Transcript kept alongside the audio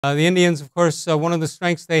The Indians, of course, one of the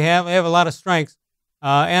strengths they have a lot of strengths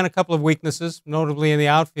and a couple of weaknesses, notably in the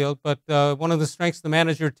outfield. But one of the strengths, the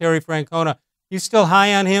manager, Terry Francona, you still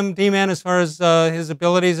high on him, D-Man, as far as his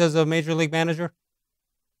abilities as a major league manager?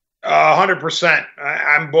 100%.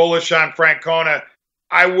 I'm bullish on Francona.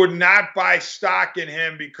 I would not buy stock in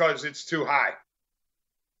him because it's too high.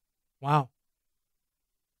 Wow.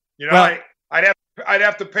 You know, well, I'd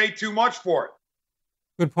have to pay too much for it.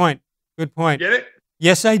 Good point. Good point. Get it?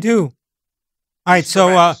 Yes, I do. All right,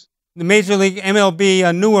 so the Major League MLB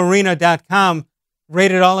newarena.com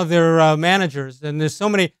rated all of their managers, and there's so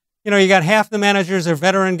many. You know, you got half the managers are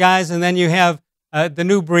veteran guys, and then you have the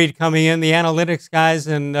new breed coming in, the analytics guys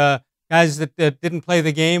and guys that didn't play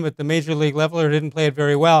the game at the major league level or didn't play it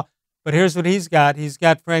very well. But here's what he's got. He's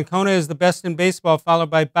got Francona as the best in baseball, followed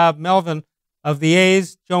by Bob Melvin of the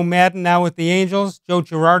A's, Joe Madden now with the Angels, Joe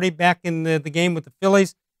Girardi back in the game with the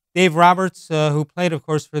Phillies, Dave Roberts, who played, of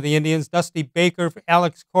course, for the Indians, Dusty Baker,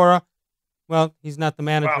 Alex Cora. Well, he's not the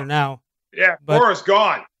manager now. Yeah, Cora's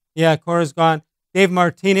gone. Yeah, Cora's gone. Dave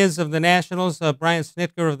Martinez of the Nationals, Brian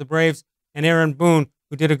Snitker of the Braves, and Aaron Boone,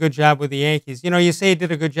 who did a good job with the Yankees. You know, you say he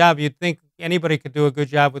did a good job. You'd think anybody could do a good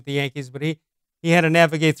job with the Yankees, but he had to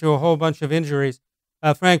navigate through a whole bunch of injuries.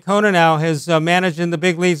 Francona now has managed in the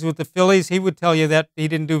big leagues with the Phillies. He would tell you that he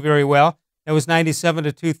didn't do very well. That was 97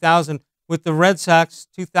 to 2000. With the Red Sox,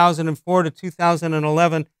 2004 to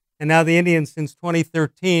 2011, and now the Indians since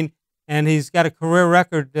 2013. And he's got a career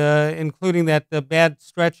record, including that bad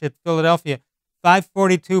stretch at Philadelphia.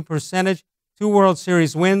 542 percentage, 2 World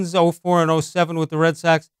Series wins, 04 and 07 with the Red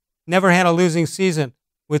Sox. Never had a losing season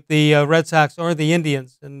with the Red Sox or the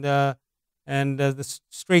Indians. And the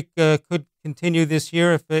streak could continue this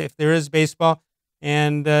year if there is baseball.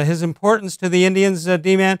 And his importance to the Indians,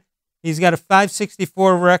 D-Man, he's got a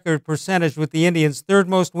 564 record percentage with the Indians, 3rd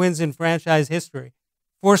most wins in franchise history.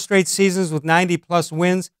 4 straight seasons with 90-plus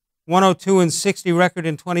wins, 102 and 60 record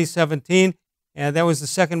in 2017. And that was the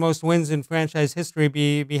 2nd most wins in franchise history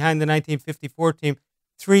behind the 1954 team.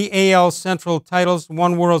 3 AL Central titles,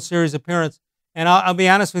 1 World Series appearance. And I'll be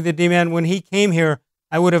honest with you, D-Man, when he came here,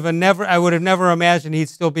 I would have never imagined he'd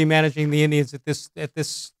still be managing the Indians at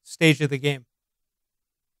this stage of the game.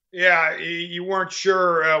 Yeah, you weren't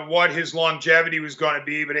sure what his longevity was going to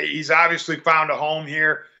be, but he's obviously found a home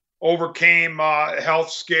here. Overcame a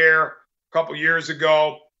health scare a couple years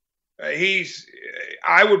ago.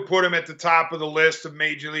 I would put him at the top of the list of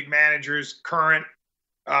major league managers current.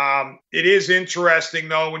 It is interesting,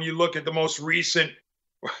 though, when you look at the most recent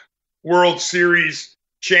World Series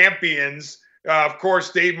champions. Of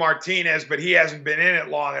course, Dave Martinez, but he hasn't been in it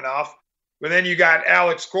long enough. But then you got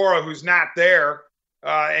Alex Cora, who's not there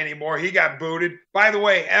anymore. He got booted. By the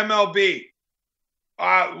way, MLB,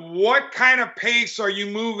 what kind of pace are you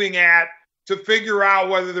moving at to figure out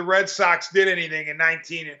whether the Red Sox did anything in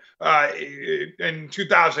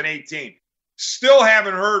 2018? Still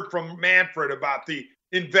haven't heard from Manfred about the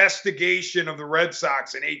investigation of the Red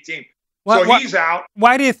Sox in 18. So he's out.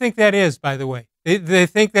 Why do you think that is, by the way? They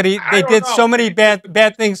think that they did so many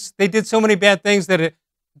bad things. They did so many bad things that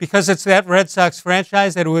because it's that Red Sox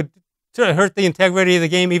franchise that it would hurt the integrity of the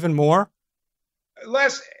game even more?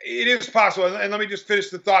 It is possible. And let me just finish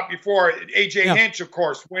the thought before. A.J. Hinch, of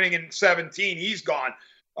course, winning in 17. He's gone.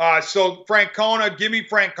 So Francona, give me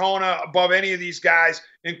Francona above any of these guys,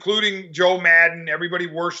 including Joe Madden. Everybody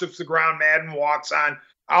worships the ground Madden walks on.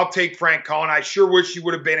 I'll take Francona. I sure wish he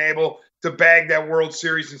would have been able to bag that World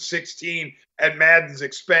Series in 16 at Madden's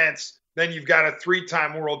expense. Then you've got a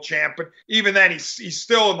 3-time world champ. But even then, he's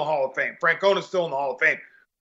still in the Hall of Fame. Francona's still in the Hall of Fame.